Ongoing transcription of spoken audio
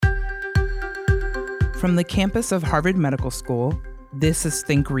From the campus of Harvard Medical School, this is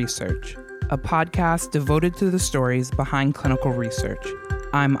Think Research, a podcast devoted to the stories behind clinical research.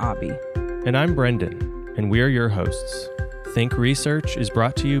 I'm Abby. And I'm Brendan, and we are your hosts. Think Research is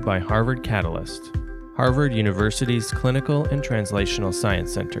brought to you by Harvard Catalyst, Harvard University's Clinical and Translational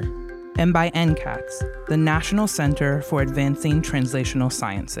Science Center. And by NCATS, the National Center for Advancing Translational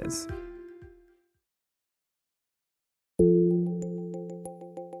Sciences.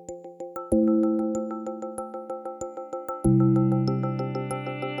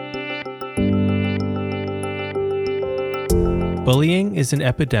 Bullying is an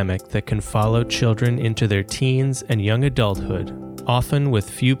epidemic that can follow children into their teens and young adulthood, often with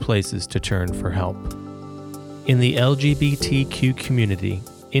few places to turn for help. In the LGBTQ community,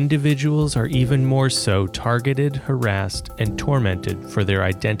 individuals are even more so targeted, harassed, and tormented for their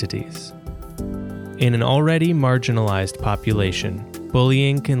identities. In an already marginalized population,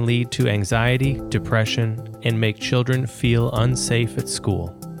 bullying can lead to anxiety, depression, and make children feel unsafe at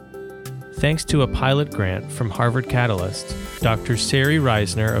school. Thanks to a pilot grant from Harvard Catalyst, Dr. Sari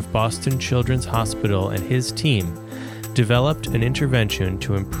Reisner of Boston Children's Hospital and his team developed an intervention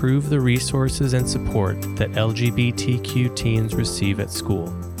to improve the resources and support that LGBTQ teens receive at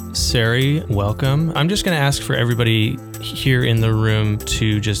school. Sari, welcome. I'm just going to ask for everybody here in the room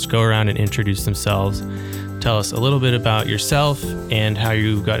to just go around and introduce themselves. Tell us a little bit about yourself and how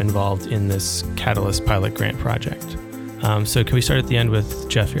you got involved in this Catalyst pilot grant project. So can we start at the end with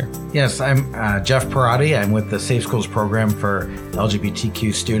Jeff here? Yes, I'm Jeff Parati. I'm with the Safe Schools program for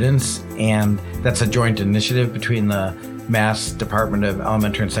LGBTQ students, and that's a joint initiative between the Mass Department of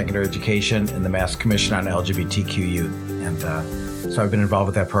Elementary and Secondary Education and the Mass Commission on LGBTQ Youth. And so I've been involved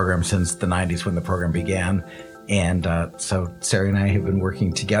with that program since the 90s when the program began. And so Sari and I have been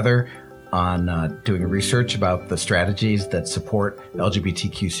working together on doing research about the strategies that support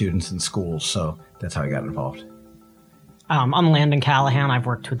LGBTQ students in schools. So that's how I got involved. I'm Landon Callahan. I've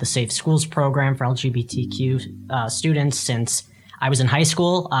worked with the Safe Schools program for LGBTQ students since I was in high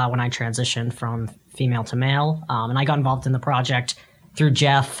school when I transitioned from female to male. And I got involved in the project through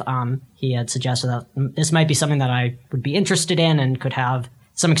Jeff. He had suggested that this might be something that I would be interested in and could have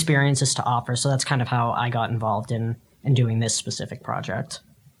some experiences to offer. So that's kind of how I got involved in doing this specific project.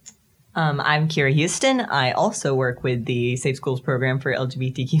 I'm Kira Houston. I also work with the Safe Schools program for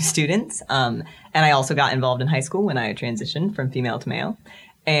LGBTQ students. And I also got involved in high school when I transitioned from female to male.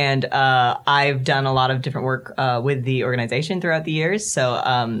 And I've done a lot of different work with the organization throughout the years. So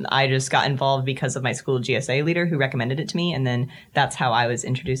I just got involved because of my school GSA leader who recommended it to me. And then that's how I was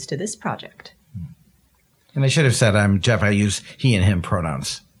introduced to this project. And I should have said I'm Jeff. I use he and him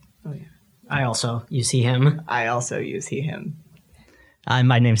pronouns. Oh, yeah. I also use he, him. I also use he, him.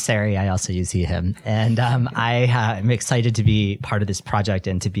 My name's Sari. I also use he, him. And I'm excited to be part of this project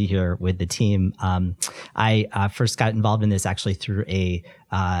and to be here with the team. I first got involved in this actually through a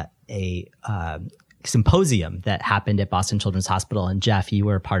symposium that happened at Boston Children's Hospital. And Jeff, you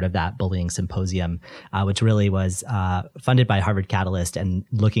were part of that bullying symposium, which really was funded by Harvard Catalyst and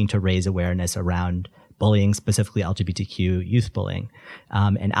looking to raise awareness around bullying, specifically LGBTQ youth bullying.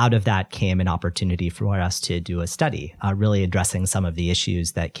 And out of that came an opportunity for us to do a study, really addressing some of the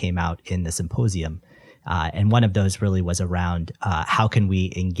issues that came out in the symposium. And one of those really was around how can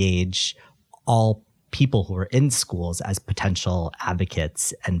we engage all people who are in schools as potential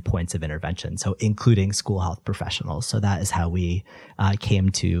advocates and points of intervention, so including school health professionals. So that is how we came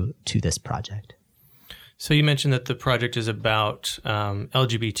to this project. So you mentioned that the project is about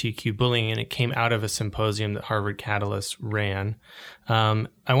LGBTQ bullying, and it came out of a symposium that Harvard Catalyst ran.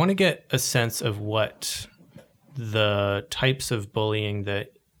 I want to get a sense of what the types of bullying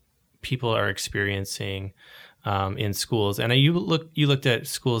that people are experiencing in schools. And you looked at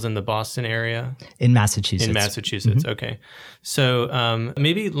schools in the Boston area? In Massachusetts. In Massachusetts, mm-hmm. Okay. So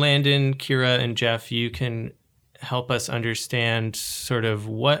maybe Landon, Kira, and Jeff, you can help us understand sort of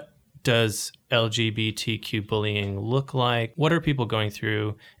what does LGBTQ bullying look like? What are people going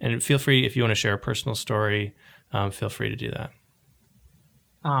through? And feel free, if you want to share a personal story, feel free to do that.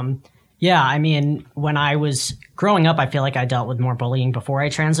 Yeah, I mean, when I was growing up, I feel like I dealt with more bullying before I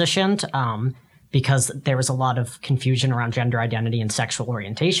transitioned because there was a lot of confusion around gender identity and sexual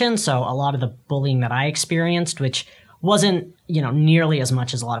orientation. So a lot of the bullying that I experienced, which wasn't, nearly as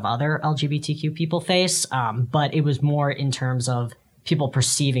much as a lot of other LGBTQ people face, but it was more in terms of people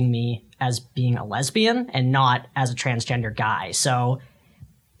perceiving me as being a lesbian and not as a transgender guy. So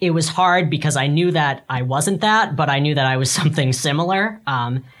it was hard because I knew that I wasn't that, but I knew that I was something similar.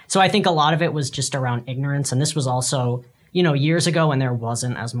 So I think a lot of it was just around ignorance. And this was also, years ago when there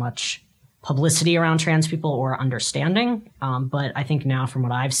wasn't as much publicity around trans people or understanding. But I think now from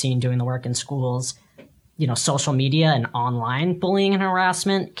what I've seen doing the work in schools, social media and online bullying and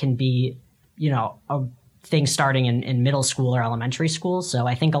harassment can be, a thing starting in middle school or elementary school. So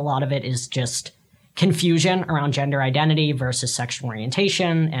I think a lot of it is just confusion around gender identity versus sexual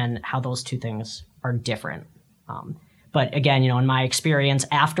orientation and how those two things are different. But again, in my experience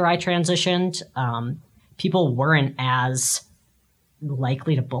after I transitioned, people weren't as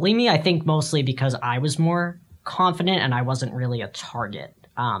likely to bully me. I think mostly because I was more confident and I wasn't really a target.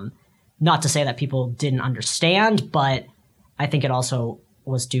 Not to say that people didn't understand, but I think it also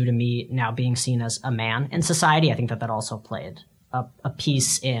was due to me now being seen as a man in society. I think that also played a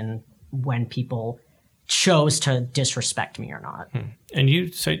piece in when people chose to disrespect me or not. And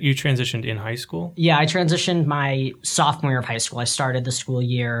you said you transitioned in high school? Yeah, I transitioned my sophomore year of high school. I started the school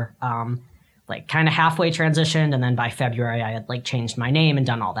year kind of halfway transitioned, and then by February I had changed my name and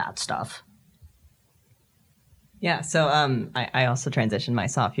done all that stuff. Yeah, so I also transitioned my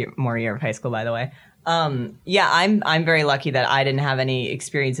sophomore year of high school, by the way. I'm very lucky that I didn't have any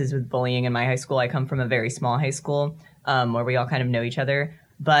experiences with bullying in my high school. I come from a very small high school where we all kind of know each other.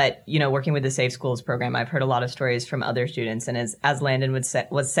 But, working with the Safe Schools program, I've heard a lot of stories from other students. And as Landon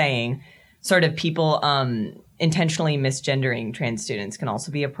was saying, sort of people intentionally misgendering trans students can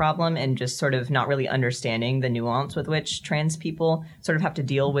also be a problem, and just sort of not really understanding the nuance with which trans people sort of have to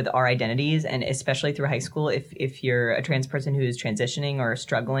deal with our identities. And especially through high school, if you're a trans person who is transitioning or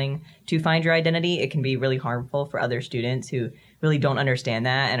struggling to find your identity, it can be really harmful for other students who really don't understand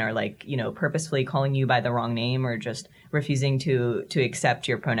that and are purposefully calling you by the wrong name or just refusing to accept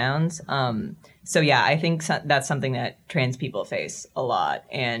your pronouns. I think that's something that trans people face a lot.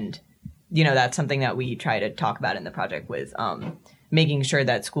 And that's something that we try to talk about in the project with making sure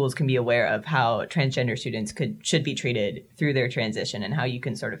that schools can be aware of how transgender students should be treated through their transition and how you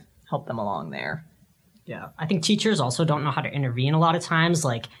can sort of help them along there. Yeah, I think teachers also don't know how to intervene a lot of times.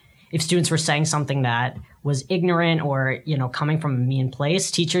 If students were saying something that was ignorant or, coming from a mean place,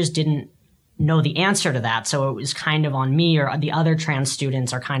 teachers didn't know the answer to that. So it was kind of on me, or the other trans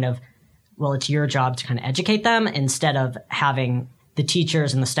students are kind of, well, it's your job to kind of educate them, instead of having the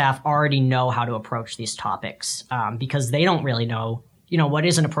teachers and the staff already know how to approach these topics, because they don't really know, what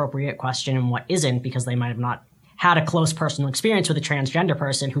is an appropriate question and what isn't, because they might have not had a close personal experience with a transgender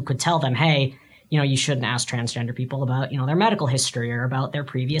person who could tell them, hey, you shouldn't ask transgender people about, their medical history or about their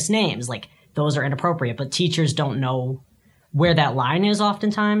previous names. Those are inappropriate, but teachers don't know where that line is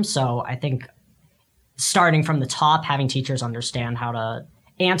oftentimes. So I think starting from the top, having teachers understand how to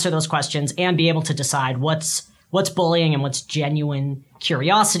answer those questions and be able to decide what's bullying and what's genuine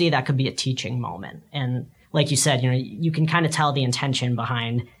curiosity, that could be a teaching moment. And like you said, you can kind of tell the intention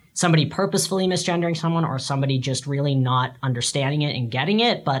behind somebody purposefully misgendering someone or somebody just really not understanding it and getting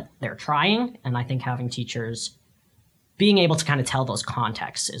it, but they're trying. And I think having teachers being able to kind of tell those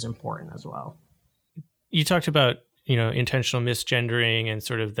contexts is important as well. You talked about, intentional misgendering and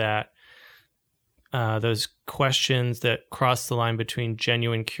sort of that, those questions that cross the line between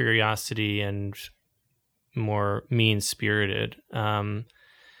genuine curiosity and more mean-spirited.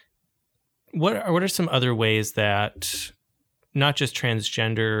 What are some other ways that not just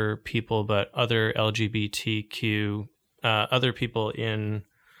transgender people, but other LGBTQ, other people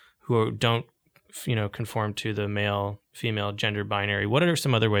who don't, conform to the male-female gender binary? What are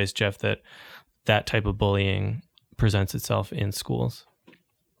some other ways, Jeff, that type of bullying presents itself in schools?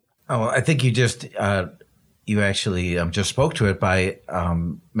 Oh, I think you just spoke to it by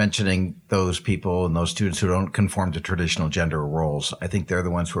mentioning those people and those students who don't conform to traditional gender roles. I think they're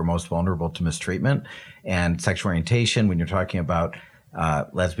the ones who are most vulnerable to mistreatment and sexual orientation. When you're talking about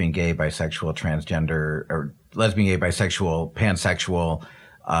lesbian, gay, bisexual, transgender, or lesbian, gay, bisexual, pansexual,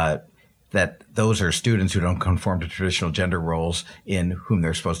 that those are students who don't conform to traditional gender roles in whom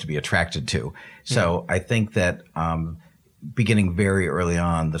they're supposed to be attracted to. So I think that beginning very early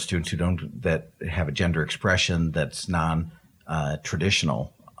on, the students that have a gender expression that's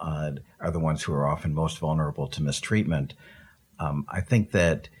non-traditional are the ones who are often most vulnerable to mistreatment. I think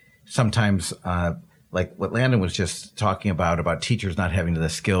that sometimes, like what Landon was just talking about teachers not having the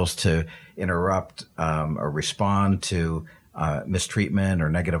skills to interrupt or respond to mistreatment or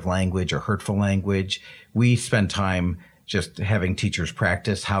negative language or hurtful language, we spend time just having teachers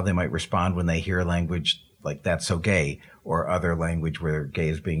practice how they might respond when they hear language like "that's so gay," or other language where gay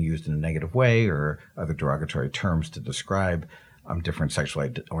is being used in a negative way, or other derogatory terms to describe different sexual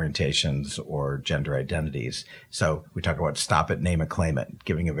orientations or gender identities. So we talk about stop it, name it, claim it,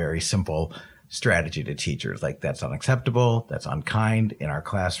 giving a very simple strategy to teachers, like that's unacceptable, that's unkind. In our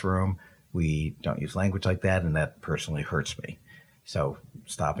classroom, we don't use language like that, and that personally hurts me. So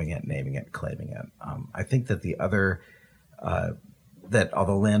stopping it, naming it, claiming it. I think that the other that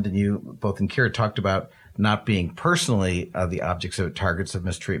although Landon, you both and Kira talked about not being personally the objects of targets of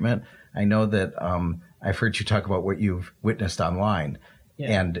mistreatment, I know that I've heard you talk about what you've witnessed online.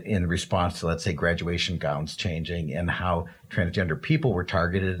 Yeah. And in response to, let's say, graduation gowns changing and how transgender people were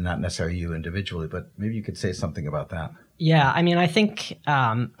targeted, not necessarily you individually, but maybe you could say something about that. Yeah, I mean, I think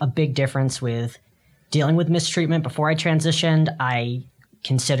a big difference with dealing with mistreatment before I transitioned, I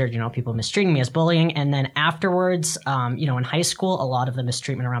considered, people mistreating me as bullying. And then afterwards, in high school, a lot of the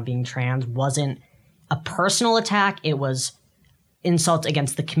mistreatment around being trans wasn't a personal attack. It was insult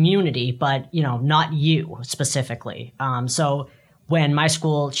against the community, but, not you specifically. So when my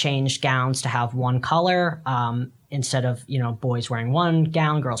school changed gowns to have one color, instead of, boys wearing one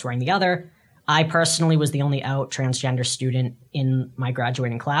gown, girls wearing the other, I personally was the only out transgender student in my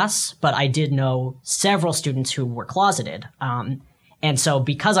graduating class, but I did know several students who were closeted. And so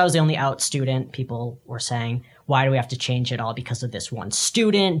because I was the only out student, people were saying, why do we have to change it all because of this one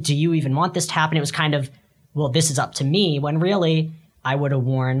student? Do you even want this to happen? It was kind of, well, this is up to me, when really I would have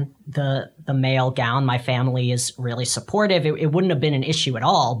worn the male gown. My family is really supportive. It wouldn't have been an issue at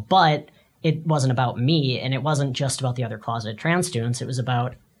all, but it wasn't about me, and it wasn't just about the other closeted trans students. It was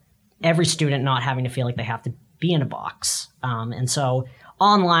about every student not having to feel like they have to be in a box. And so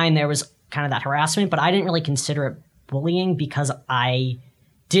online there was kind of that harassment, but I didn't really consider it bullying because I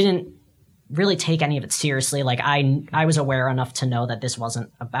didn't really take any of it seriously. Like I was aware enough to know that this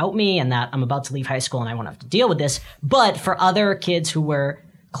wasn't about me and that I'm about to leave high school and I won't have to deal with this. But for other kids who were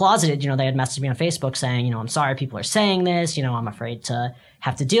closeted, they had messaged me on Facebook saying, I'm sorry people are saying this, I'm afraid to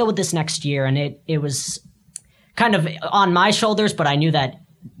have to deal with this next year. And it was kind of on my shoulders, but I knew that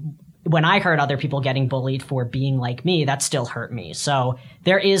when I heard other people getting bullied for being like me, that still hurt me. So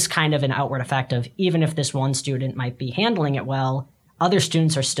there is kind of an outward effect of, even if this one student might be handling it well, other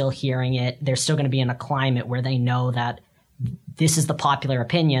students are still hearing it. They're still going to be in a climate where they know that this is the popular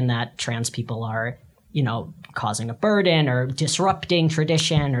opinion that trans people are, causing a burden or disrupting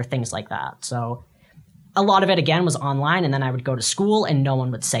tradition or things like that. So a lot of it, again, was online. And then I would go to school and no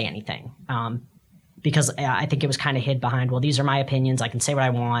one would say anything, because I think it was kind of hid behind, well, these are my opinions. I can say what I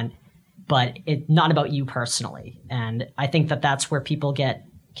want, but it's not about you personally. And I think that that's where people get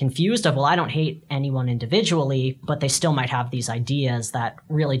confused of, well, I don't hate anyone individually, but they still might have these ideas that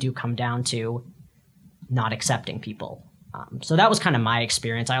really do come down to not accepting people. So that was kind of my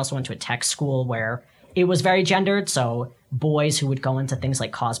experience. I also went to a tech school where it was very gendered. So boys who would go into things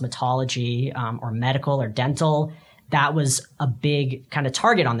like cosmetology or medical or dental, that was a big kind of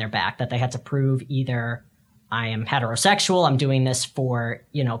target on their back, that they had to prove either I am heterosexual, I'm doing this for,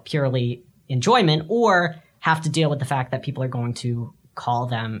 purely enjoyment, or have to deal with the fact that people are going to call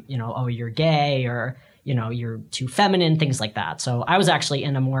them, oh, you're gay, or, you're too feminine, things like that. So I was actually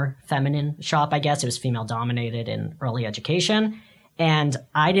in a more feminine shop, I guess. It was female dominated in early education. And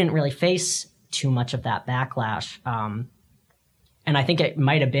I didn't really face too much of that backlash. And I think it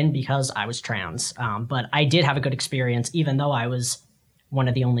might have been because I was trans. But I did have a good experience, even though I was one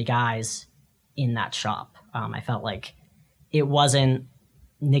of the only guys in that shop. I felt like it wasn't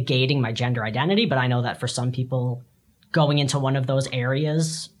negating my gender identity, but I know that for some people, going into one of those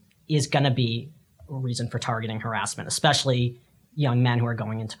areas is going to be a reason for targeting harassment, especially young men who are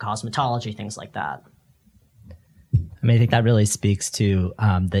going into cosmetology, things like that. I mean, I think that really speaks to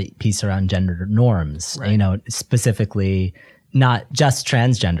the piece around gender norms, right. Specifically not just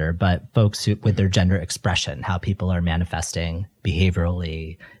transgender, but folks with their gender expression, how people are manifesting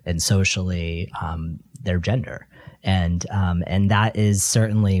behaviorally and socially their gender. And that is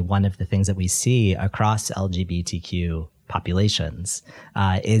certainly one of the things that we see across LGBTQ populations,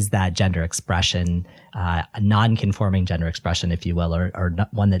 is that gender expression, a non-conforming gender expression, if you will, or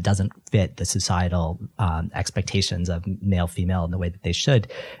one that doesn't fit the societal expectations of male, female in the way that they should,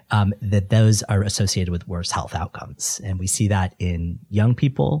 that those are associated with worse health outcomes. And we see that in young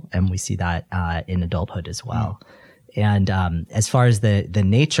people, and we see that in adulthood as well. And as far as the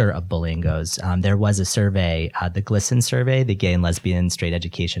nature of bullying goes, there was a survey, the GLSEN survey, the Gay and Lesbian Straight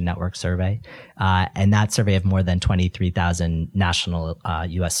Education Network survey, and that survey of more than 23,000 national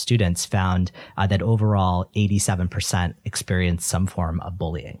U.S. students found that overall 87% experienced some form of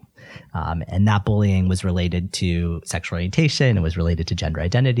bullying. And that bullying was related to sexual orientation. It was related to gender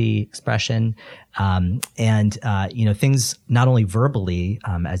identity expression. Things not only verbally,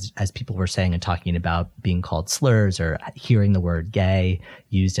 as people were saying and talking about being called slurs or hearing the word gay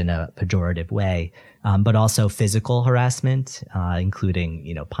used in a pejorative way, but also physical harassment,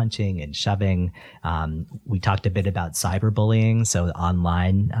 including, punching and shoving. We talked a bit about cyberbullying, so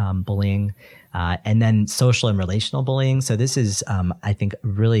online bullying. And then social and relational bullying. So this is, I think,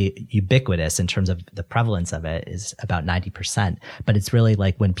 really ubiquitous in terms of the prevalence of it is about 90%. But it's really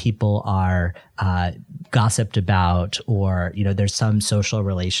like when people are gossiped about, or there's some social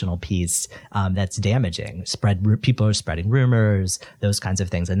relational piece that's damaging. People are spreading rumors, those kinds of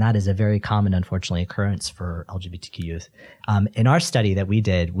things, and that is a very common, unfortunately, occurrence for LGBTQ youth. In our study that we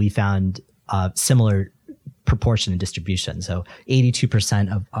did, we found similar proportion and distribution. So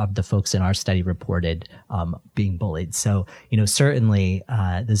 82% of the folks in our study reported being bullied. So, certainly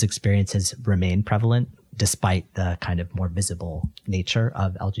those experiences remain prevalent despite the kind of more visible nature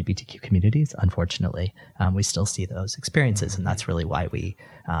of LGBTQ communities. Unfortunately, we still see those experiences, and that's really why we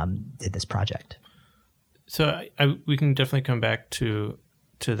did this project. So we can definitely come back to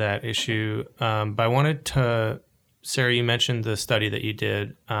that issue, but I wanted to, Sarah, you mentioned the study that you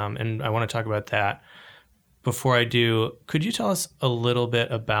did, and I want to talk about that. Before I do, could you tell us a little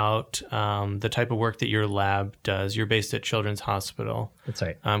bit about the type of work that your lab does? You're based at Children's Hospital. That's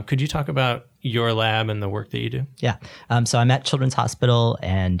right. Could you talk about your lab and the work that you do? Yeah. So I'm at Children's Hospital,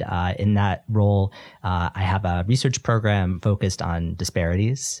 and in that role, I have a research program focused on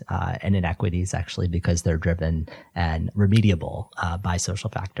disparities and inequities, actually, because they're driven and remediable by social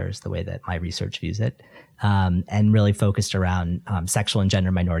factors, the way that my research views it, and really focused around sexual and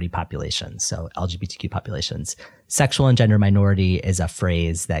gender minority populations, so LGBTQ populations. Sexual and gender minority is a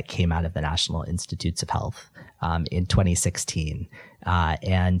phrase that came out of the National Institutes of Health in 2016.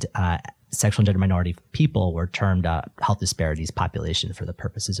 And sexual and gender minority people were termed a health disparities population for the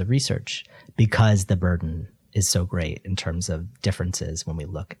purposes of research because the burden is so great in terms of differences when we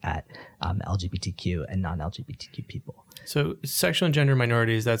look at LGBTQ and non-LGBTQ people. So sexual and gender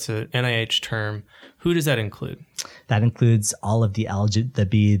minorities, that's an NIH term. Who does that include? That includes all of the L, the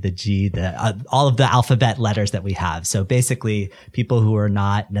B, the G, all of the alphabet letters that we have. So basically people who are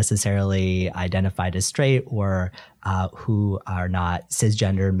not necessarily identified as straight, or who are not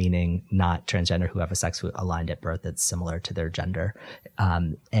cisgender, meaning not transgender, who have a sex aligned at birth that's similar to their gender.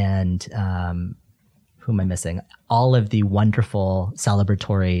 Who am I missing? All of the wonderful,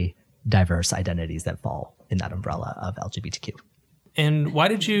 celebratory, diverse identities that fall in that umbrella of LGBTQ. And why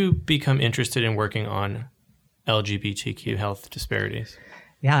did you become interested in working on LGBTQ health disparities?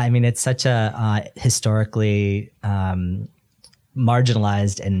 Yeah, I mean, it's such a historically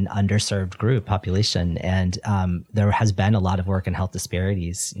marginalized and underserved group population. And there has been a lot of work in health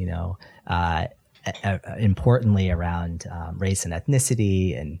disparities, importantly around race and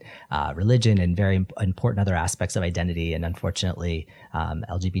ethnicity and religion and very important other aspects of identity. And unfortunately,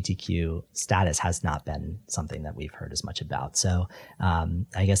 LGBTQ status has not been something that we've heard as much about. So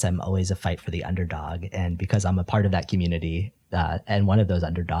I guess I'm always a fight for the underdog. And because I'm a part of that community and one of those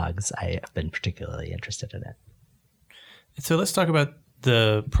underdogs, I have been particularly interested in it. So let's talk about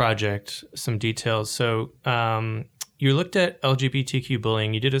the project, some details. So you looked at LGBTQ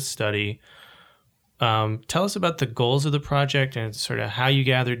bullying. You did a study. Tell us about the goals of the project and sort of how you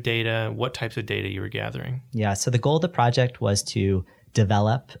gathered data, what types of data you were gathering. Yeah, so the goal of the project was to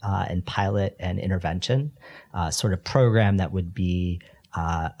develop and pilot an intervention, sort of program that would be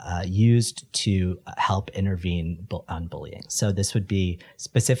used to help intervene on bullying. So this would be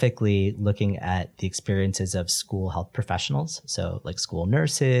specifically looking at the experiences of school health professionals, so like school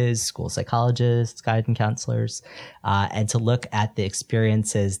nurses, school psychologists, guidance counselors, and to look at the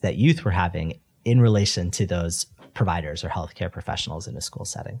experiences that youth were having in relation to those providers or healthcare professionals in a school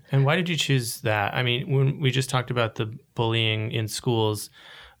setting. And why did you choose that? I mean, when we just talked about the bullying in schools,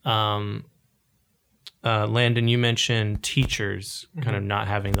 Landon, you mentioned teachers kind of not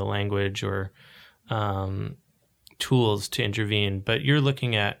having the language or tools to intervene, but you're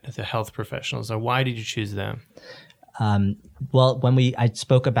looking at the health professionals. So why did you choose them? Well, when I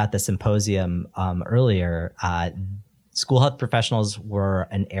spoke about the symposium earlier, school health professionals were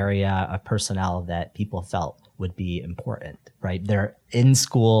an area of personnel that people felt would be important, right? They're in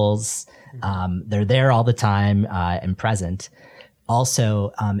schools, they're there all the time and present.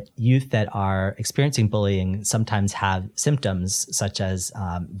 Also, youth that are experiencing bullying sometimes have symptoms such as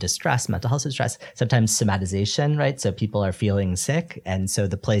distress, mental health distress, sometimes somatization, right? So people are feeling sick. And so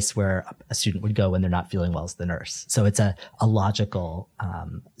the place where a student would go when they're not feeling well is the nurse. So it's a logical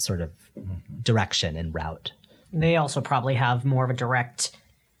sort of direction and route. They also probably have more of a direct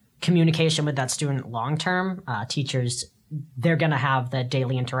communication with that student long term. Teachers, they're going to have the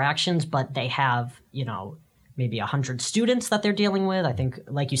daily interactions, but they have, maybe 100 students that they're dealing with. I think,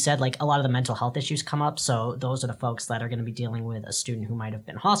 like you said, like a lot of the mental health issues come up. So those are the folks that are going to be dealing with a student who might have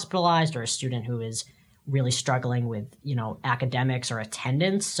been hospitalized or a student who is really struggling with, academics or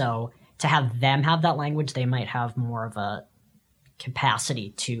attendance. So to have them have that language, they might have more of a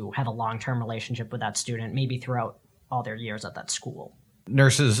capacity to have a long-term relationship with that student, maybe throughout all their years at that school.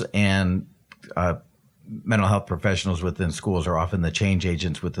 Nurses and mental health professionals within schools are often the change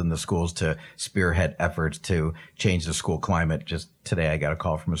agents within the schools to spearhead efforts to change the school climate. Just today, I got a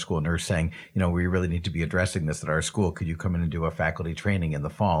call from a school nurse saying, we really need to be addressing this at our school. Could you come in and do a faculty training in the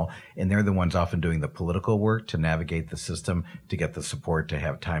fall? And they're the ones often doing the political work to navigate the system, to get the support, to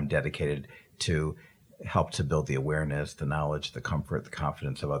have time dedicated to help to build the awareness, the knowledge, the comfort, the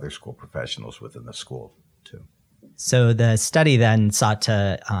confidence of other school professionals within the school too. So the study then sought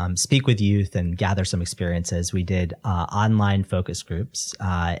to speak with youth and gather some experiences. We did online focus groups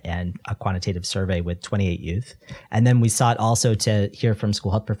and a quantitative survey with 28 youth. And then we sought also to hear from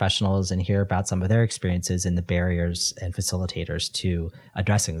school health professionals and hear about some of their experiences and the barriers and facilitators to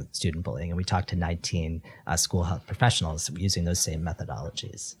addressing student bullying. And we talked to 19 school health professionals using those same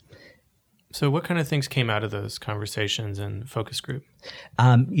methodologies. So what kind of things came out of those conversations and focus group?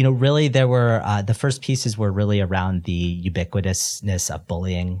 Really there were, the first pieces were really around the ubiquitousness of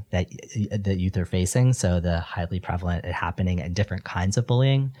bullying that youth are facing. So the highly prevalent and happening and different kinds of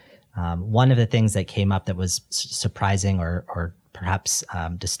bullying. One of the things that came up that was surprising or perhaps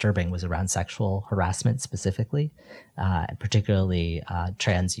disturbing was around sexual harassment specifically, and particularly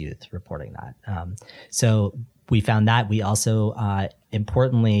trans youth reporting that. So we found that. We also,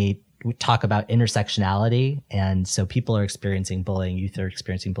 importantly, we talk about intersectionality. And so people are experiencing bullying, youth are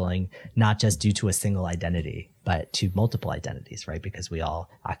experiencing bullying, not just due to a single identity, but to multiple identities, right? Because we all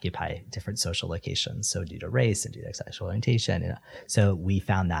occupy different social locations. So due to race and due to sexual orientation. So we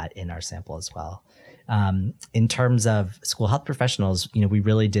found that in our sample as well. In terms of school health professionals, we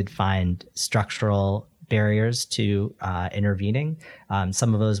really did find structural barriers to intervening.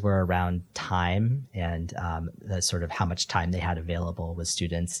 Some of those were around time and the sort of how much time they had available with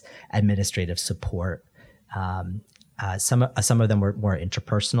students, administrative support. Some of them were more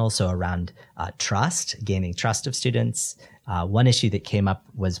interpersonal, so around trust, gaining trust of students. One issue that came up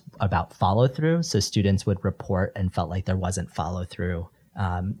was about follow through. So students would report and felt like there wasn't follow through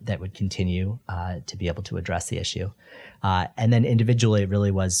that would continue to be able to address the issue. And then individually, it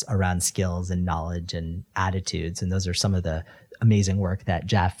really was around skills and knowledge and attitudes. And those are some of the amazing work that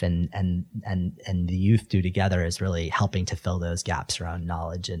Jeff and the youth do together, is really helping to fill those gaps around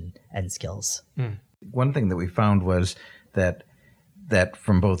knowledge and skills. Mm. One thing that we found was that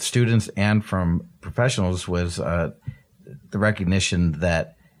from both students and from professionals was the recognition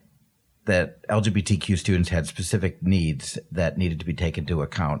that LGBTQ students had specific needs that needed to be taken into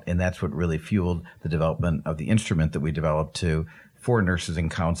account. And that's what really fueled the development of the instrument that we developed for nurses and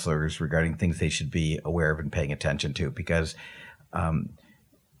counselors regarding things they should be aware of and paying attention to. Because,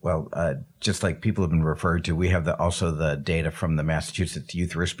 just like people have been referred to, we have also the data from the Massachusetts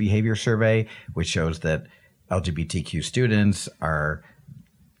Youth Risk Behavior Survey, which shows that LGBTQ students are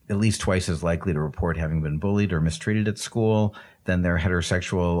at least twice as likely to report having been bullied or mistreated at school than their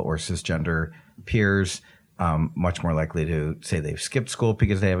heterosexual or cisgender peers, much more likely to say they've skipped school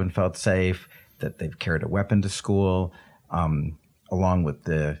because they haven't felt safe, that they've carried a weapon to school, along with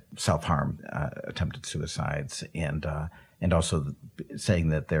the self-harm, attempted suicides, and also saying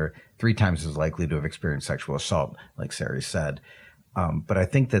that they're 3 times as likely to have experienced sexual assault, like Sari said. But I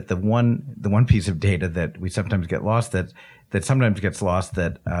think that the one piece of data that we sometimes get lost, that sometimes gets lost,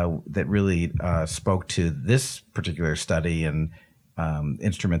 that really spoke to this particular study and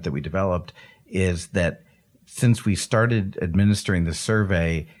instrument that we developed, is that since we started administering the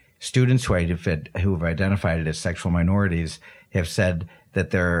survey, students who have identified it as sexual minorities have said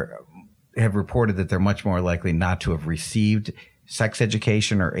that have reported that they're much more likely not to have received sex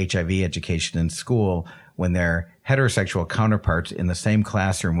education or HIV education in school when their heterosexual counterparts in the same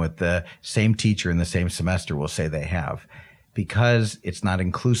classroom with the same teacher in the same semester will say they have. Because it's not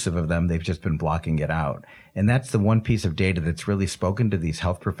inclusive of them, they've just been blocking it out. And that's the one piece of data that's really spoken to these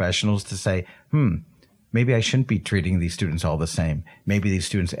health professionals to say, maybe I shouldn't be treating these students all the same. Maybe these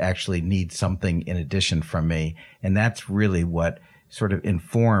students actually need something in addition from me. And that's really what sort of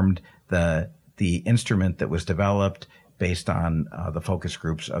informed the instrument that was developed based on the focus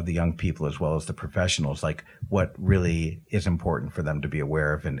groups of the young people as well as the professionals, like what really is important for them to be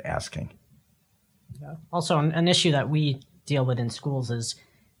aware of and asking. Yeah. Also, an issue that we deal with in schools is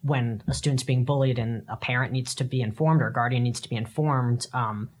when a student's being bullied and a parent needs to be informed or a guardian needs to be informed,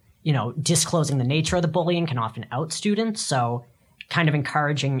 disclosing the nature of the bullying can often out students. So kind of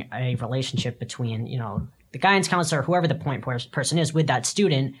encouraging a relationship between, the guidance counselor, whoever the point person is, with that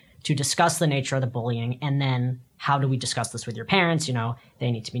student to discuss the nature of the bullying. And then how do we discuss this with your parents?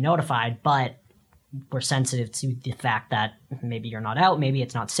 They need to be notified. But we're sensitive to the fact that maybe you're not out, maybe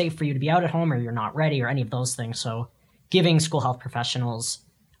it's not safe for you to be out at home, or you're not ready, or any of those things. So giving school health professionals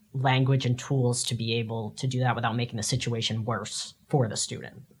language and tools to be able to do that without making the situation worse for the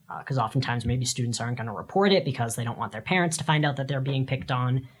student. Because oftentimes maybe students aren't going to report it because they don't want their parents to find out that they're being picked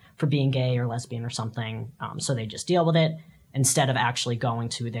on for being gay or lesbian or something. So they just deal with it instead of actually going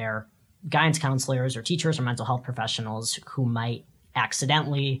to their guidance counselors or teachers or mental health professionals who might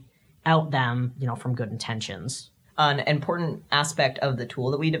accidentally out them, from good intentions. An important aspect of the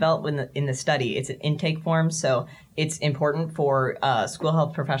tool that we developed in the study, it's an intake form. So it's important for school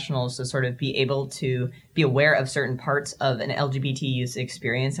health professionals to sort of be able to be aware of certain parts of an LGBT youth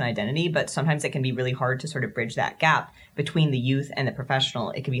experience and identity, but sometimes it can be really hard to sort of bridge that gap between the youth and the professional.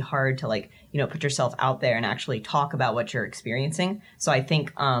 It can be hard to put yourself out there and actually talk about what you're experiencing. So I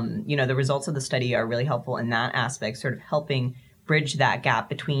think, the results of the study are really helpful in that aspect, sort of helping bridge that gap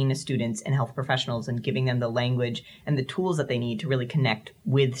between students and health professionals and giving them the language and the tools that they need to really connect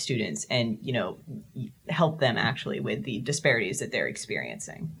with students and, help them actually with the disparities that they're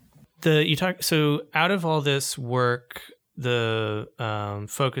experiencing. So out of all this work, the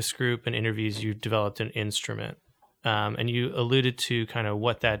focus group and interviews, you developed an instrument. And you alluded to kind of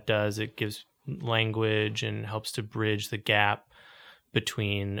what that does. It gives language and helps to bridge the gap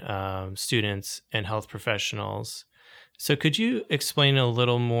between students and health professionals. So could you explain a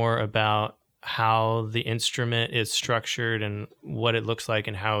little more about how the instrument is structured and what it looks like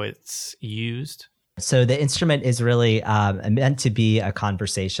and how it's used? So the instrument is really meant to be a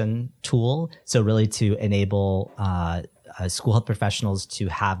conversation tool. So really to enable school health professionals to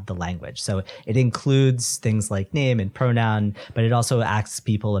have the language. So it includes things like name and pronoun, but it also asks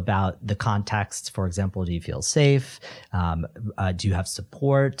people about the context. For example, do you feel safe? Do you have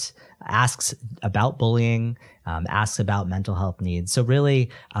support? Asks about bullying, asks about mental health needs. So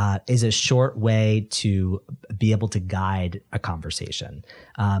really is a short way to be able to guide a conversation.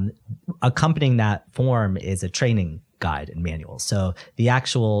 Accompanying that form is a training guide and manual. So the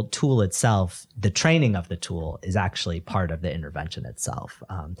actual tool itself, the training of the tool is actually part of the intervention itself.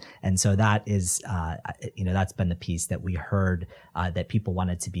 And so that is, that's been the piece that we heard that people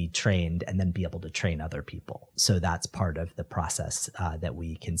wanted to be trained and then be able to train other people. So that's part of the process that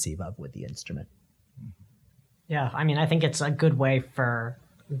we conceive of with the instrument. Yeah, I think it's a good way for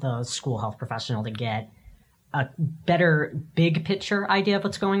the school health professional to get a better big picture idea of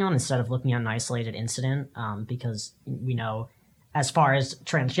what's going on instead of looking at an isolated incident, because we know as far as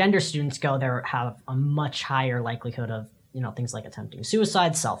transgender students go, they have a much higher likelihood of, things like attempting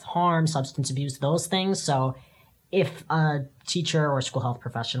suicide, self-harm, substance abuse, those things. So if a teacher or school health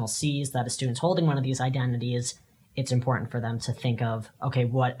professional sees that a student's holding one of these identities, it's important for them to think of, okay,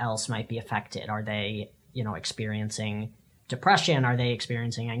 what else might be affected? Are they, experiencing depression? Are they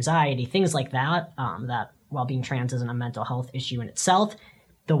experiencing anxiety? Things like that, that while being trans isn't a mental health issue in itself,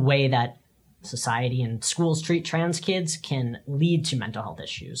 the way that society and schools treat trans kids can lead to mental health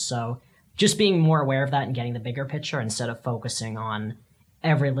issues. So just being more aware of that and getting the bigger picture instead of focusing on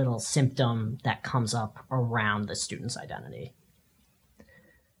every little symptom that comes up around the student's identity.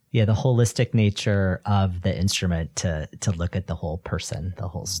 Yeah, the holistic nature of the instrument to look at the whole person, the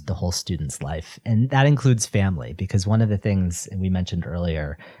whole student's life, and that includes family, because one of the things we mentioned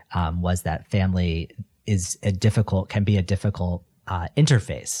earlier was that family can be a difficult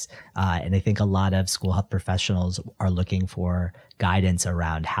interface. And I think a lot of school health professionals are looking for guidance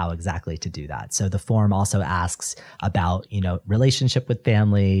around how exactly to do that. So the form also asks about, relationship with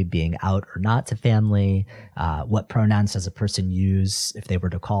family, being out or not to family, what pronouns does a person use if they were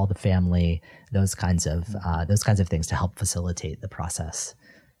to call the family, those kinds of things to help facilitate the process.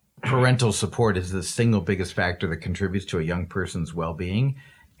 Parental support is the single biggest factor that contributes to a young person's well-being.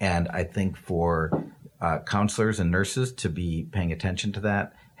 And I think for counselors and nurses to be paying attention to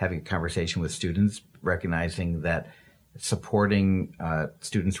that, having a conversation with students, recognizing that supporting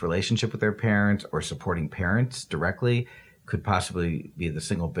students' relationship with their parents or supporting parents directly could possibly be the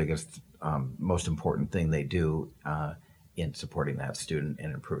single biggest, most important thing they do in supporting that student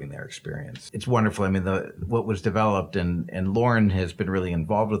and improving their experience. It's wonderful. What was developed, and Lauren has been really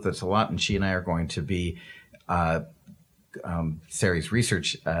involved with this a lot, and she and I are going to be Sari's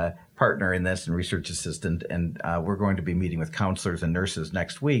research partner in this and research assistant, and we're going to be meeting with counselors and nurses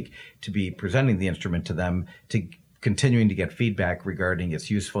next week to be presenting the instrument to them, to continuing to get feedback regarding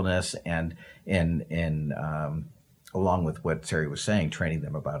its usefulness and along with what Sari was saying, training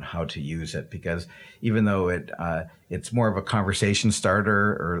them about how to use it, because even though it's more of a conversation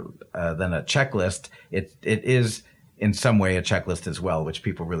starter or than a checklist, it is in some way a checklist as well, which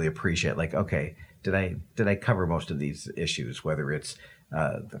people really appreciate. Like, okay, did I cover most of these issues, whether it's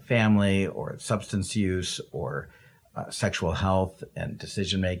the family or substance use or sexual health and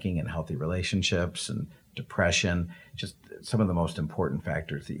decision-making and healthy relationships and depression, just some of the most important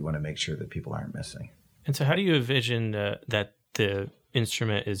factors that you want to make sure that people aren't missing. And so how do you envision that the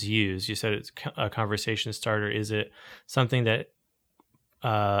instrument is used? You said it's a conversation starter. Is it something that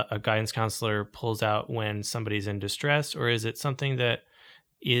a guidance counselor pulls out when somebody's in distress, or is it something that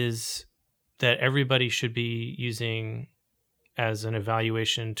everybody should be using as an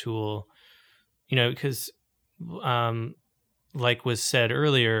evaluation tool? Because like was said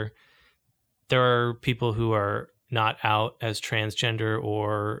earlier, there are people who are not out as transgender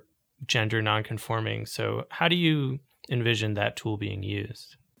or gender nonconforming. So how do you envision that tool being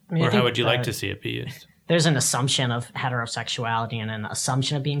used? Or how would you like to see it be used? There's an assumption of heterosexuality and an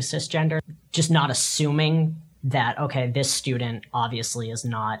assumption of being cisgender, just not assuming that, okay, this student obviously is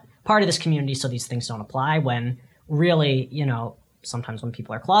not part of this community, so these things don't apply, when really, sometimes when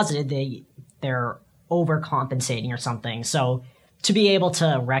people are closeted, they're overcompensating or something. So to be able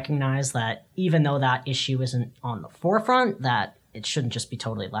to recognize that even though that issue isn't on the forefront, that it shouldn't just be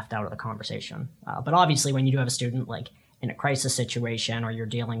totally left out of the conversation. But obviously when you do have a student like in a crisis situation, or you're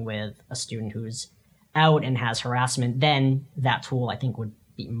dealing with a student who's out and has harassment, then that tool I think would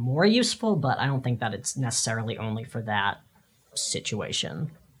be more useful, but I don't think that it's necessarily only for that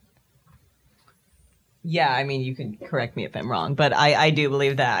situation. Yeah, I mean, you can correct me if I'm wrong, but I do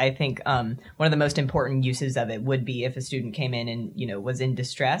believe that. I think one of the most important uses of it would be if a student came in and, was in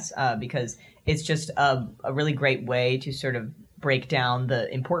distress, because it's just a really great way to sort of break down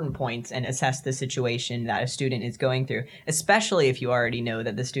the important points and assess the situation that a student is going through, especially if you already know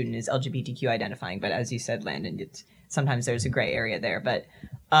that the student is LGBTQ identifying. But as you said, Landon, sometimes there's a gray area there. But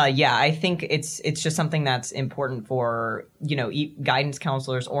yeah, I think it's just something that's important for, guidance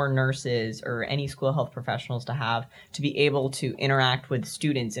counselors or nurses or any school health professionals to be able to interact with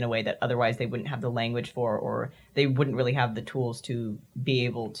students in a way that otherwise they wouldn't have the language for, or they wouldn't really have the tools to be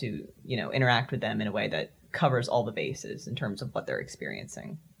able to, interact with them in a way that covers all the bases in terms of what they're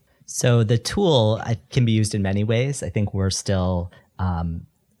experiencing. So the tool can be used in many ways. I think we're still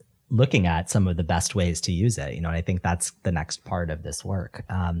looking at some of the best ways to use it. And I think that's the next part of this work.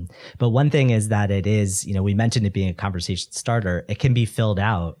 But one thing is that it is, we mentioned it being a conversation starter. It can be filled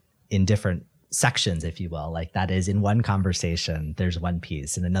out in different sections, if you will. Like that is in one conversation, there's one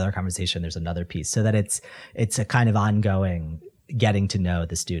piece. In another conversation, there's another piece, so that it's a kind of ongoing getting to know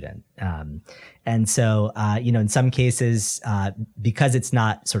the student. And so, in some cases, because it's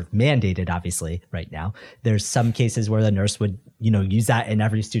not sort of mandated, obviously, right now, there's some cases where the nurse would, use that in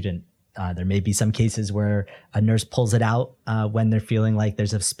every student. There may be some cases where a nurse pulls it out when they're feeling like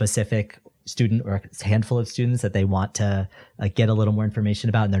there's a specific student or a handful of students that they want to get a little more information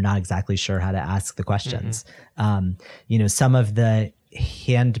about, and they're not exactly sure how to ask the questions. Mm-hmm. Some of the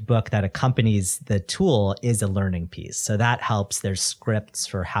handbook that accompanies the tool is a learning piece. So that helps. There's scripts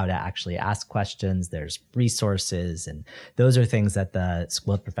for how to actually ask questions. There's resources. And those are things that the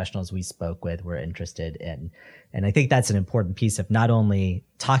school health professionals we spoke with were interested in. And I think that's an important piece of not only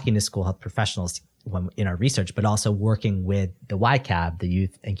talking to school health professionals in our research, but also working with the YCAB, the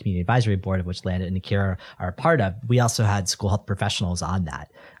Youth and Community Advisory Board, of which Landon and Akira are a part of. We also had school health professionals on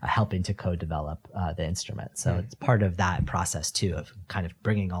that, helping to co-develop the instrument. So it's part of that process too, of kind of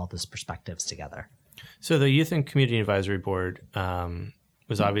bringing all those perspectives together. So the Youth and Community Advisory Board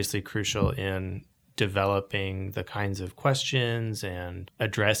was obviously crucial in developing the kinds of questions and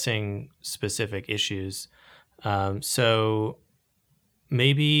addressing specific issues. So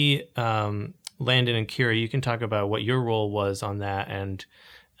maybe Landon and Kira, you can talk about what your role was on that, and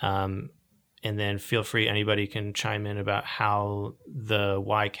then feel free, anybody can chime in about how the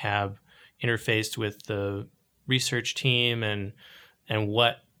YCAB interfaced with the research team and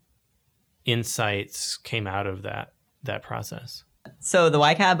what insights came out of that process. So the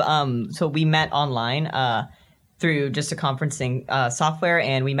YCAB, so we met online through just a conferencing software,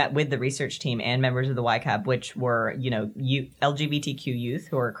 and we met with the research team and members of the YCAB, which were, LGBTQ youth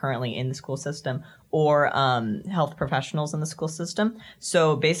who are currently in the school system, or health professionals in the school system.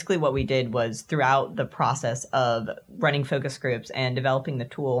 So basically what we did was, throughout the process of running focus groups and developing the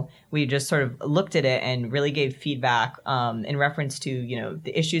tool, we just sort of looked at it and really gave feedback in reference to,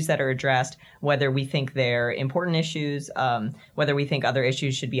 the issues that are addressed, whether we think they're important issues, whether we think other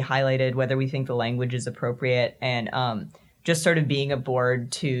issues should be highlighted, whether we think the language is appropriate, and just sort of being a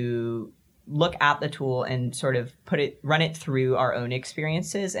board to look at the tool and sort of run it through our own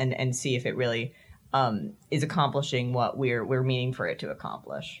experiences and see if it really is accomplishing what we're meaning for it to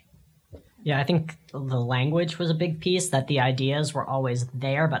accomplish. Yeah, I think the language was a big piece, that the ideas were always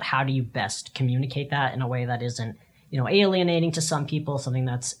there, but how do you best communicate that in a way that isn't alienating to some people, something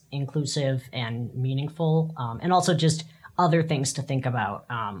that's inclusive and meaningful, and also just other things to think about,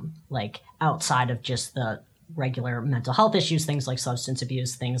 like outside of just the regular mental health issues, things like substance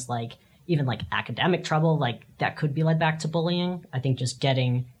abuse, things like even like academic trouble, like that could be led back to bullying. I think just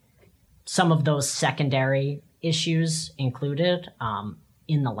getting some of those secondary issues included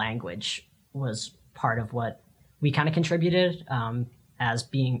in the language was part of what we kind of contributed as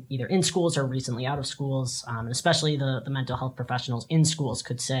being either in schools or recently out of schools, and especially the mental health professionals in schools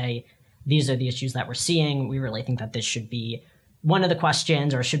could say, these are the issues that we're seeing. We really think that this should be one of the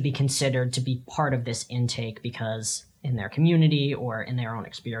questions or should be considered to be part of this intake because in their community or in their own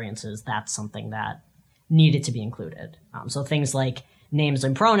experiences, that's something that needed to be included. So things like names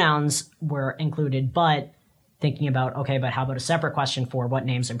and pronouns were included, but thinking about, okay, but how about a separate question for what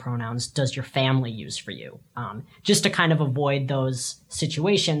names and pronouns does your family use for you? Just to kind of avoid those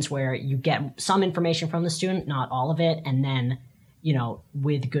situations where you get some information from the student, not all of it, and then,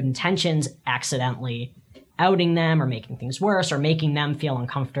 with good intentions, accidentally outing them or making things worse or making them feel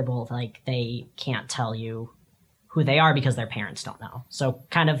uncomfortable, like they can't tell you who they are because their parents don't know. So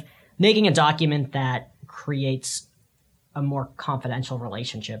kind of making a document that creates a more confidential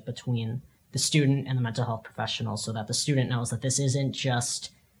relationship between the student and the mental health professional so that the student knows that this isn't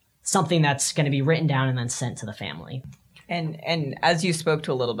just something that's going to be written down and then sent to the family. And as you spoke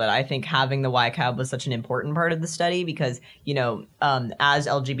to a little bit, I think having the YCAB was such an important part of the study because, as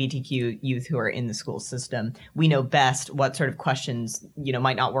LGBTQ youth who are in the school system, we know best what sort of questions,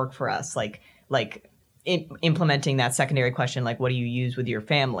 might not work for us. Like implementing that secondary question, like what do you use with your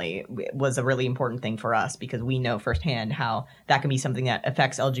family, was a really important thing for us because we know firsthand how that can be something that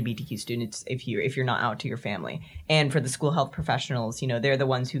affects LGBTQ students if you're not out to your family. And for the school health professionals, they're the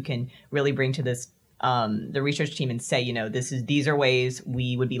ones who can really bring to this the research team and say, these are ways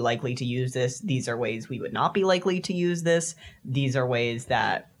we would be likely to use this. These are ways we would not be likely to use this. These are ways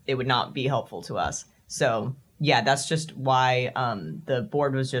that it would not be helpful to us. So yeah, that's just why the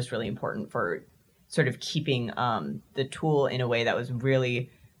board was just really important for sort of keeping the tool in a way that was really,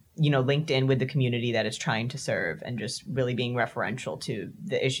 linked in with the community that it's trying to serve and just really being referential to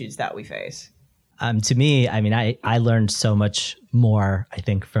the issues that we face. To me, I learned so much more, I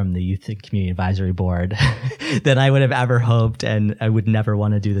think, from the Youth and Community Advisory Board than I would have ever hoped. And I would never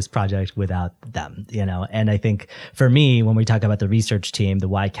want to do this project without them, And I think for me, when we talk about the research team, the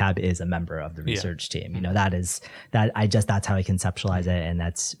YCAB is a member of the research team. That's how I conceptualize it. And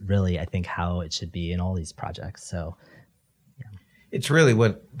that's really, I think, how it should be in all these projects. So it's really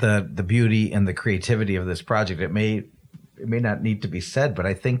what the beauty and the creativity of this project. It may not need to be said, but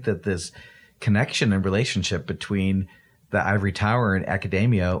I think that this connection and relationship between the ivory tower and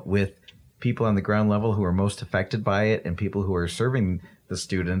academia with people on the ground level who are most affected by it and people who are serving the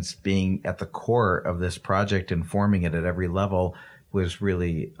students being at the core of this project and forming it at every level was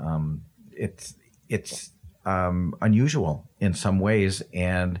really it's unusual in some ways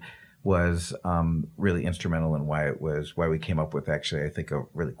and was really instrumental in why we came up with actually I think a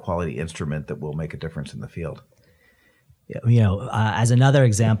really quality instrument that will make a difference in the field. As another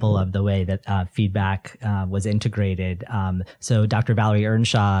example of the way that feedback was integrated, so Dr. Valerie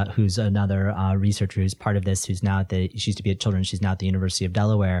Earnshaw, who's another researcher who's part of this, she used to be at Children's, she's now at the University of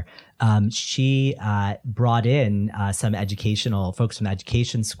Delaware. She brought in some folks from the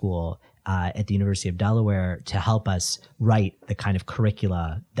education school at the University of Delaware to help us write the kind of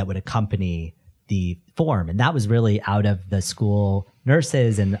curricula that would accompany the form. And that was really out of the school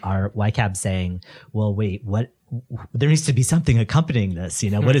nurses and our YCAB saying, well, wait, there needs to be something accompanying this,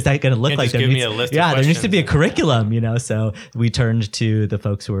 what is that going to look like? Give me a list of questions. There needs to be a curriculum, so we turned to the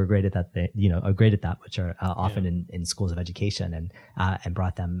folks who were great at that, are great at that, which are often in schools of education and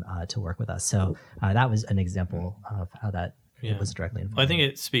brought them to work with us. So that was an example of how that was directly involved. Well, I think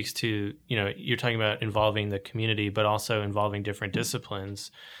it speaks to, you're talking about involving the community, but also involving different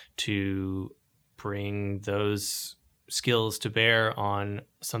disciplines to bring those skills to bear on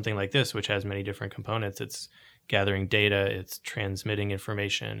something like this, which has many different components. It's gathering data, it's transmitting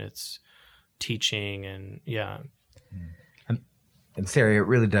information, it's teaching, and And Sarah, it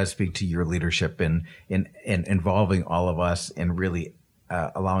really does speak to your leadership in involving all of us and really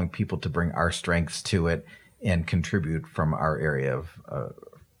allowing people to bring our strengths to it and contribute from our area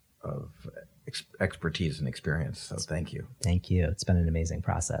of expertise and experience. So thank you. Thank you. It's been an amazing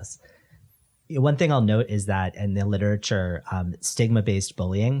process. One thing I'll note is that in the literature, stigma-based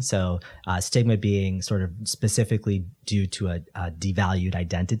bullying, so stigma being sort of specifically due to a devalued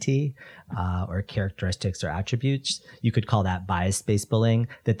identity or characteristics or attributes, you could call that bias-based bullying,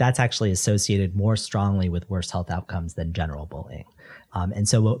 that's actually associated more strongly with worse health outcomes than general bullying. And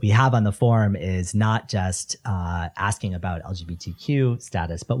so what we have on the form is not just asking about LGBTQ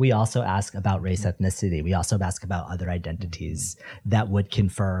status, but we also ask about race, ethnicity. We also ask about other identities that would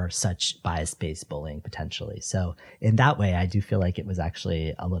confer such bias-based bullying potentially. So in that way, I do feel like it was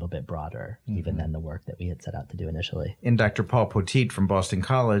actually a little bit broader even than the work that we had set out to do initially. And Dr. Paul Poteet from Boston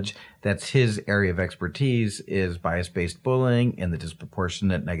College, that's his area of expertise, is bias-based bullying and the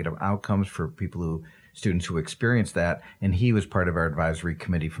disproportionate negative outcomes for students who experience that. And he was part of our advisory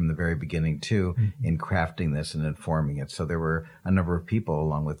committee from the very beginning too, in crafting this and informing it. So there were a number of people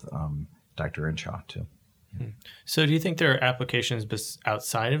along with Dr. Inshaw too. So do you think there are applications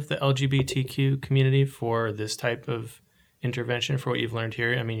outside of the LGBTQ community for this type of intervention, for what you've learned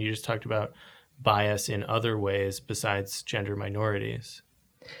here? I mean, you just talked about bias in other ways besides gender minorities.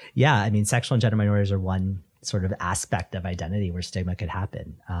 Yeah, I mean, sexual and gender minorities are one sort of aspect of identity where stigma could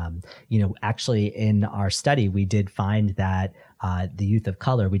happen. Actually in our study, we did find that the youth of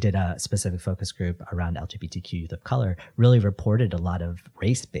color, we did a specific focus group around LGBTQ youth of color, really reported a lot of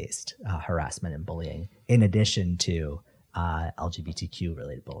race-based harassment and bullying in addition to LGBTQ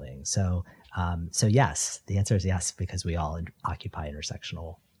related bullying. So yes, the answer is yes, because we all occupy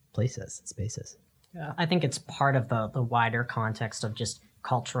intersectional places, spaces. Yeah, I think it's part of the wider context of just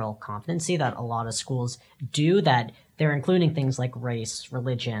cultural competency that a lot of schools do, that they're including things like race,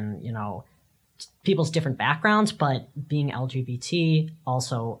 religion, people's different backgrounds, but being LGBT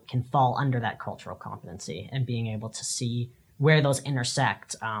also can fall under that cultural competency, and being able to see where those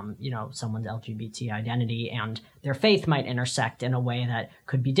intersect. Someone's LGBT identity and their faith might intersect in a way that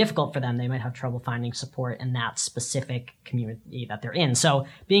could be difficult for them. They might have trouble finding support in that specific community that they're in. So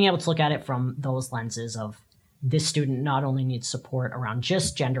being able to look at it from those lenses of, this student not only needs support around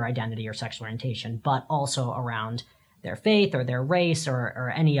just gender identity or sexual orientation, but also around their faith or their race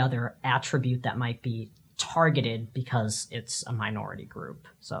or any other attribute that might be targeted because it's a minority group.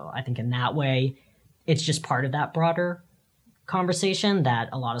 So I think in that way, it's just part of that broader conversation that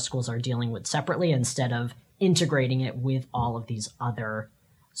a lot of schools are dealing with separately instead of integrating it with all of these other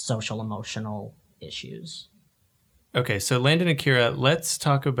social emotional issues. Okay, so Landon and Kira, let's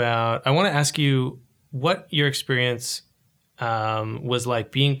talk about, I want to ask you what your experience was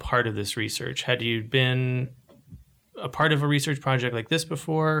like being part of this research. Had you been a part of a research project like this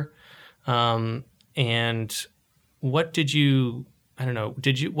before? And what did you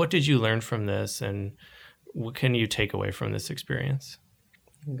learn from this, and what can you take away from this experience?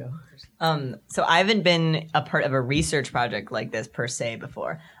 Go. So I haven't been a part of a research project like this per se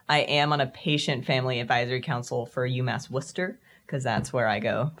before. I am on a patient family advisory council for UMass Worcester, because that's where I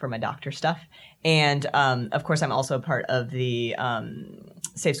go for my doctor stuff. And of course, I'm also a part of the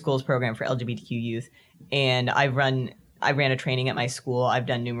Safe Schools program for LGBTQ youth. And I ran a training at my school. I've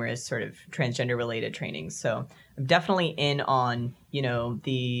done numerous sort of transgender related trainings. So I'm definitely in on,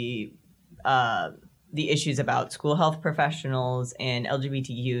 the issues about school health professionals and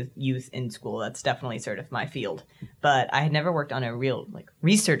LGBT youth in school. That's definitely sort of my field. But I had never worked on a real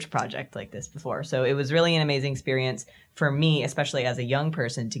research project like this before. So it was really an amazing experience for me, especially as a young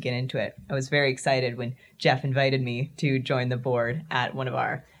person, to get into it. I was very excited when Jeff invited me to join the board at one of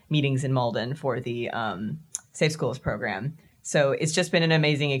our meetings in Malden for the Safe Schools program. So it's just been an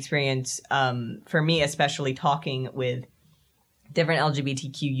amazing experience for me, especially talking with different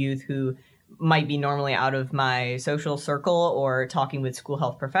LGBTQ youth who might be normally out of my social circle, or talking with school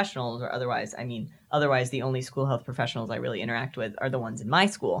health professionals, or otherwise the only school health professionals I really interact with are the ones in my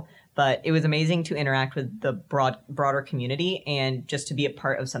school. But it was amazing to interact with the broader community, and just to be a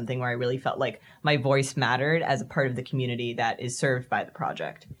part of something where I really felt like my voice mattered as a part of the community that is served by the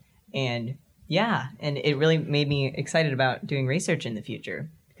project. And it really made me excited about doing research in the future,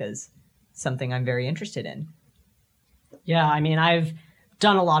 because it's something I'm very interested in. Yeah, I mean, I've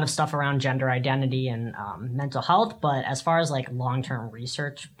done a lot of stuff around gender identity and mental health, but as far as long-term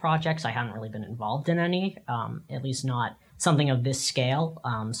research projects, I haven't really been involved in any, at least not something of this scale.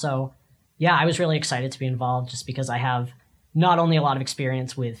 I was really excited to be involved, just because I have not only a lot of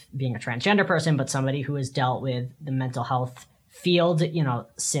experience with being a transgender person, but somebody who has dealt with the mental health field,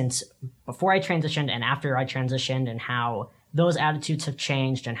 since before I transitioned and after I transitioned, and how those attitudes have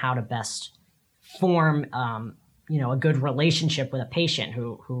changed, and how to best form a good relationship with a patient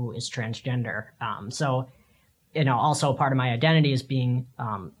who is transgender. Also part of my identity is being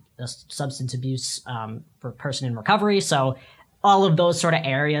a substance abuse person in recovery. So all of those sort of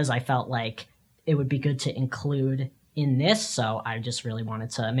areas I felt like it would be good to include in this. So I just really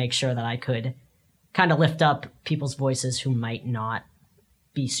wanted to make sure that I could kind of lift up people's voices who might not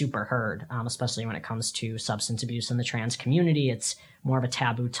be super heard, especially when it comes to substance abuse in the trans community. It's more of a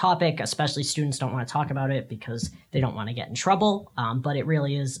taboo topic, especially students don't want to talk about it because they don't want to get in trouble. But it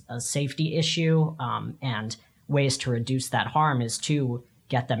really is a safety issue, and ways to reduce that harm is to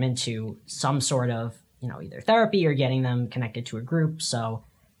get them into some sort of, either therapy or getting them connected to a group. So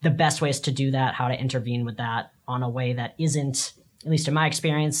the best ways to do that, how to intervene with that on a way that isn't, at least in my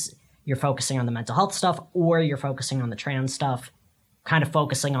experience, you're focusing on the mental health stuff or you're focusing on the trans stuff, kind of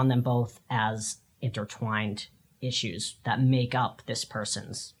focusing on them both as intertwined issues that make up this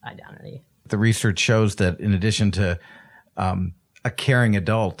person's identity. The research shows that in addition to a caring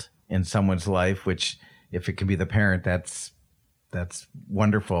adult in someone's life, which if it can be the parent, that's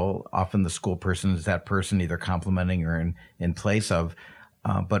wonderful. Often the school person is that person either complementing or in place of.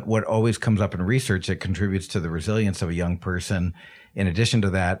 But what always comes up in research that contributes to the resilience of a young person, in addition to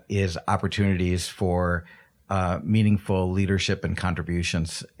that, is opportunities for meaningful leadership and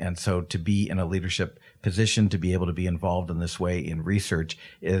contributions. And so to be in a leadership position, to be able to be involved in this way in research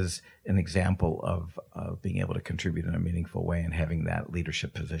is an example of being able to contribute in a meaningful way and having that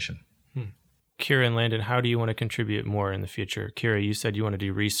leadership position. Kira and Landon, how do you want to contribute more in the future? Kira, you said you want to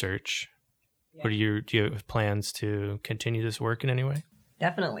do research. Yeah. Do you have plans to continue this work in any way?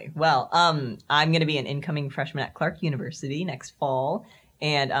 Definitely. Well, I'm going to be an incoming freshman at Clark University next fall.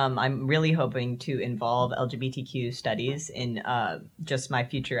 And I'm really hoping to involve LGBTQ studies in just my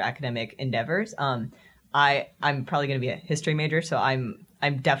future academic endeavors. I'm probably going to be a history major, so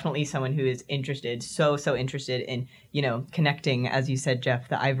I'm definitely someone who is interested, so interested in, connecting, as you said, Jeff,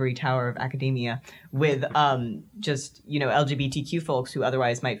 the ivory tower of academia with just, LGBTQ folks who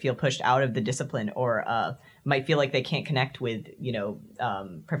otherwise might feel pushed out of the discipline or might feel like they can't connect with,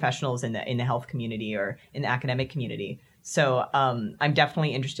 professionals in the health community or in the academic community. So I'm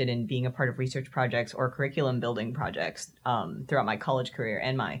definitely interested in being a part of research projects or curriculum building projects throughout my college career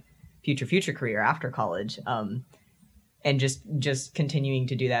and my future career after college. And just continuing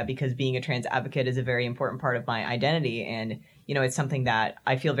to do that because being a trans advocate is a very important part of my identity. And, it's something that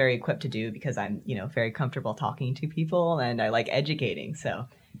I feel very equipped to do because I'm, very comfortable talking to people and I like educating. So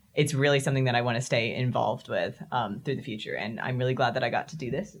it's really something that I want to stay involved with through the future. And I'm really glad that I got to do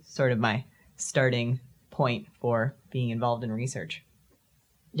this. It's sort of my starting point for being involved in research.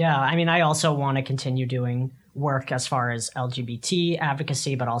 Yeah, I also want to continue doing work as far as LGBT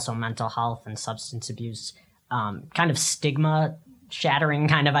advocacy, but also mental health and substance abuse, kind of stigma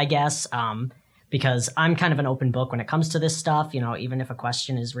shattering I guess, because I'm kind of an open book when it comes to this stuff. Even if a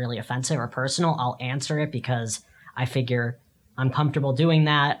question is really offensive or personal, I'll answer it because I figure I'm comfortable doing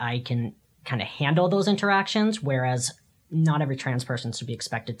that. I can kind of handle those interactions, whereas not every trans person should be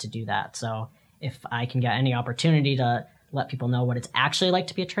expected to do that. So if I can get any opportunity to let people know what it's actually like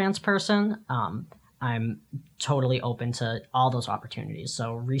to be a trans person, I'm totally open to all those opportunities.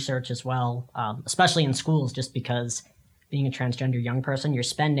 So research as well, especially in schools, just because being a transgender young person, you're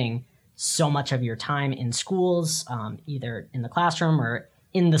spending so much of your time in schools, either in the classroom or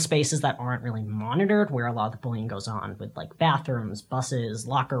in the spaces that aren't really monitored, where a lot of the bullying goes on with like bathrooms, buses,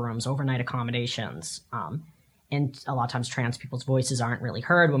 locker rooms, overnight accommodations. And a lot of times trans people's voices aren't really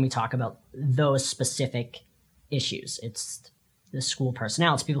heard when we talk about those specific issues. It's the school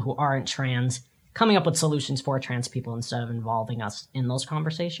personnel, it's people who aren't trans coming up with solutions for trans people instead of involving us in those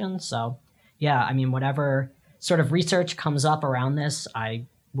conversations. So yeah, whatever sort of research comes up around this, I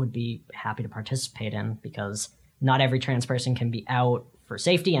would be happy to participate in because not every trans person can be out for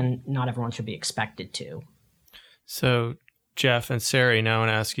safety and not everyone should be expected to. So Jeff and Sarah, now I want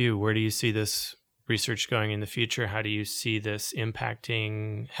to ask you, where do you see this research going in the future? How do you see this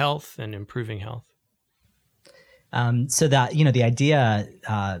impacting health and improving health? So that, the idea,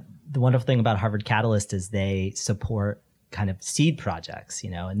 the wonderful thing about Harvard Catalyst is they support kind of seed projects,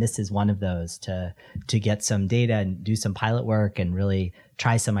 and this is one of those to get some data and do some pilot work and really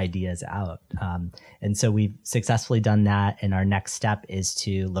try some ideas out. And so we've successfully done that. And our next step is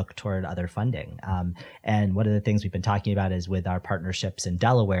to look toward other funding. And one of the things we've been talking about is with our partnerships in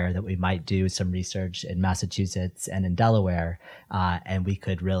Delaware that we might do some research in Massachusetts and in Delaware. And we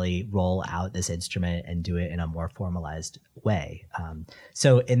could really roll out this instrument and do it in a more formalized way.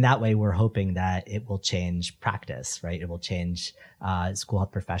 So in that way, we're hoping that it will change practice, right? It will change school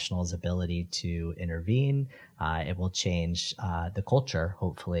health professionals' ability to intervene. It will change the culture,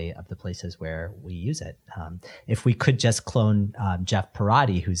 hopefully, of the places where we use it. If we could just clone Jeff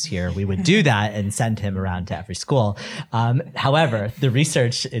Parati, who's here, we would do that and send him around to every school. However, the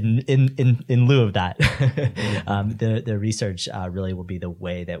research in lieu of that, the research really will be the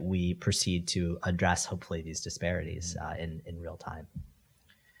way that we proceed to address, hopefully, these disparities in real time.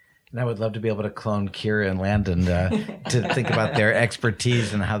 And I would love to be able to clone Kira and Landon to think about their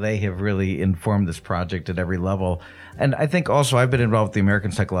expertise and how they have really informed this project at every level. And I think also I've been involved with the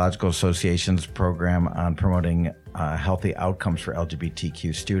American Psychological Association's program on promoting healthy outcomes for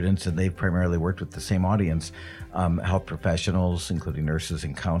LGBTQ students, and they've primarily worked with the same audience, health professionals, including nurses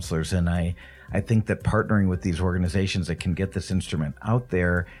and counselors. And I think that partnering with these organizations that can get this instrument out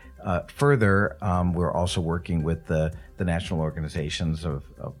there further, we're also working with the national organizations of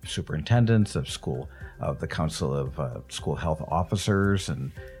superintendents of school, of the Council of School Health Officers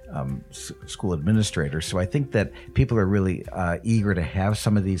and school administrators. So I think that people are really eager to have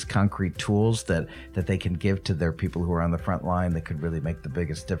some of these concrete tools that they can give to their people who are on the front line that could really make the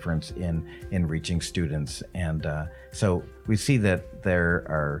biggest difference in reaching students. And so we see that there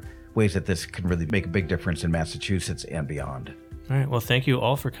are ways that this can really make a big difference in Massachusetts and beyond. All right. Well, thank you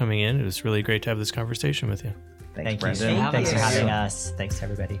all for coming in. It was really great to have this conversation with you. Thanks, Thank you. Brendan. Thanks for having us. Thanks to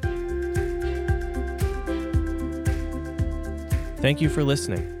everybody. Thank you for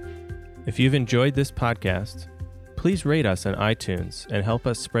listening. If you've enjoyed this podcast, please rate us on iTunes and help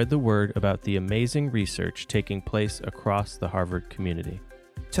us spread the word about the amazing research taking place across the Harvard community.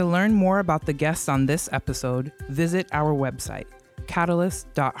 To learn more about the guests on this episode, visit our website,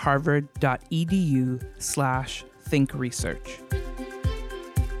 catalyst.harvard.edu/thinkresearch.